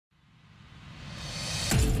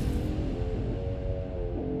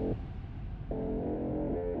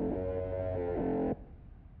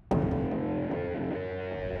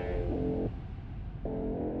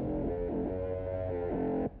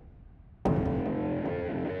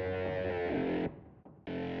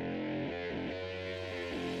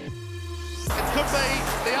could be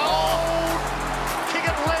the old kick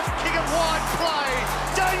it left, kick it wide play.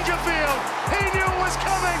 Dangerfield, he knew it was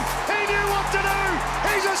coming. He knew what to do.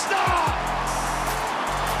 He's a star.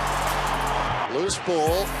 Loose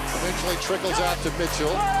ball, eventually trickles out to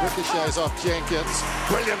Mitchell. Ricochets off Jenkins.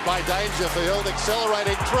 Brilliant by Dangerfield,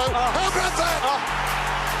 accelerating through. How about that?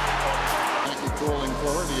 Mackie crawling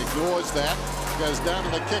for it, he ignores that. Goes down to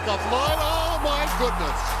the kick-off line. Oh my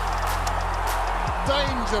goodness!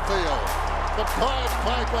 Dangerfield, the Pied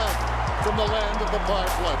Piper from the land of the Pied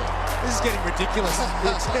Piper. This is getting ridiculous. He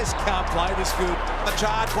just can't play this good. The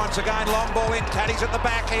charge once again, long ball in, Caddy's at the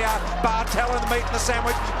back here. Bartel in the meat and the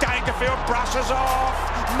sandwich. Dangerfield brushes off.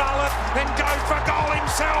 Mullet then goes for goal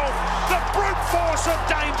himself. The brute force of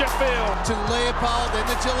Dangerfield. To Leopold, then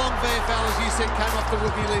the Geelong VFL, as you said, came off the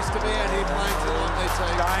rookie list to be out here playing tonight, their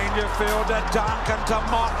team. Dangerfield to Duncan to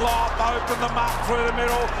Motlop, open them up through the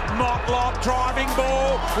middle. Motlop driving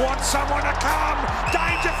ball, wants someone to come.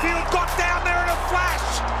 Dangerfield got down there in a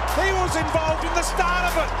flash. He was involved in the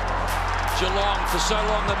start of it. Geelong for so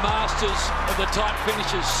long the masters of the tight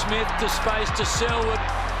finishes. Smith to space to Selwood.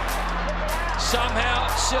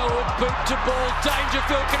 Somehow Selwood boot to ball.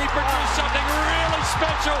 Dangerfield, can he produce something really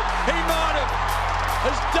special? He might have.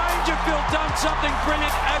 Has Dangerfield done something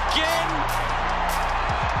brilliant again?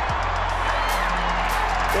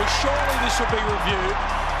 Well, surely this will be reviewed.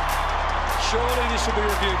 Surely this will be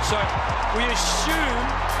reviewed. So we assume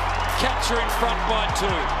Cats are in front by 2.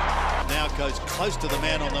 Now goes close to the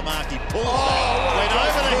man on the mark. He pulls back, went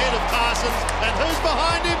over the head of Parsons, and who's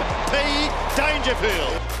behind him?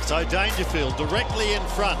 Dangerfield. So Dangerfield directly in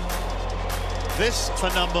front. This for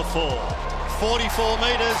number 4. 44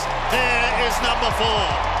 metres. There is number 4.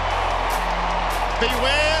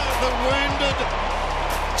 Beware the wounded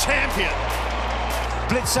champion.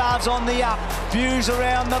 Blitzard's on the up. Views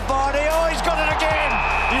around the body. Oh, he's got it again.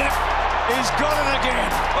 Yep, he's got it again.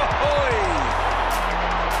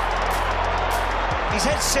 He's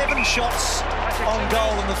had 7 shots on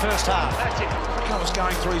goal in the first half. It was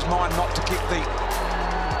going through his mind not to kick the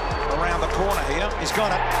around the corner here. He's got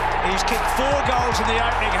it. He's kicked 4 goals in the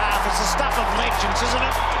opening half. It's the stuff of legends, isn't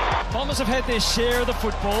it? Bombers have had their share of the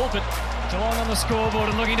football, but Geelong on the scoreboard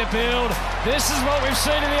and looking to build. This is what we've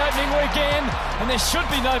seen in the opening weekend, and there should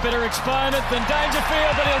be no better exponent than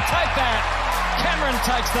Dangerfield, but he'll take that. Cameron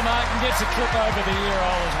takes the mark and gets a clip over the ear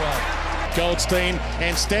hole as well. Goldstein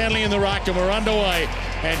and Stanley in the ruck, and we're underway.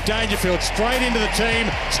 And Dangerfield straight into the team,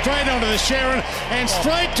 straight onto the Sharon, and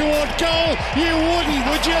straight toward goal. You wouldn't,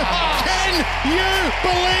 would you? Can you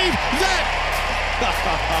believe that?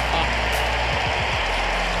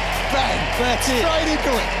 Bang, that's it. Straight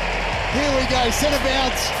into it. Here we go, centre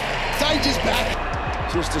bounce. Danger's back.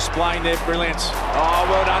 Just displaying their brilliance. Oh,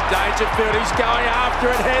 well done, Dangerfield. He's going after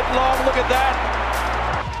it headlong. Look at that.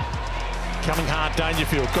 Coming hard,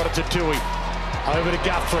 Dangerfield. Got it to Tui. Over to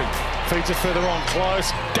Guthrie. Feeds it further on, close.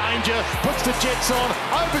 Danger. Puts the Jets on.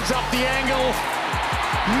 Opens up the angle.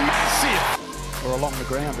 Massive. Or along the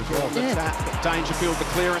ground as well. Yeah. But Dangerfield, the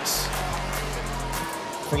clearance.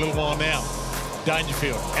 For a little while now.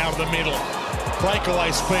 Dangerfield out of the middle. Breakaway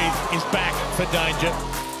speed is back for Danger.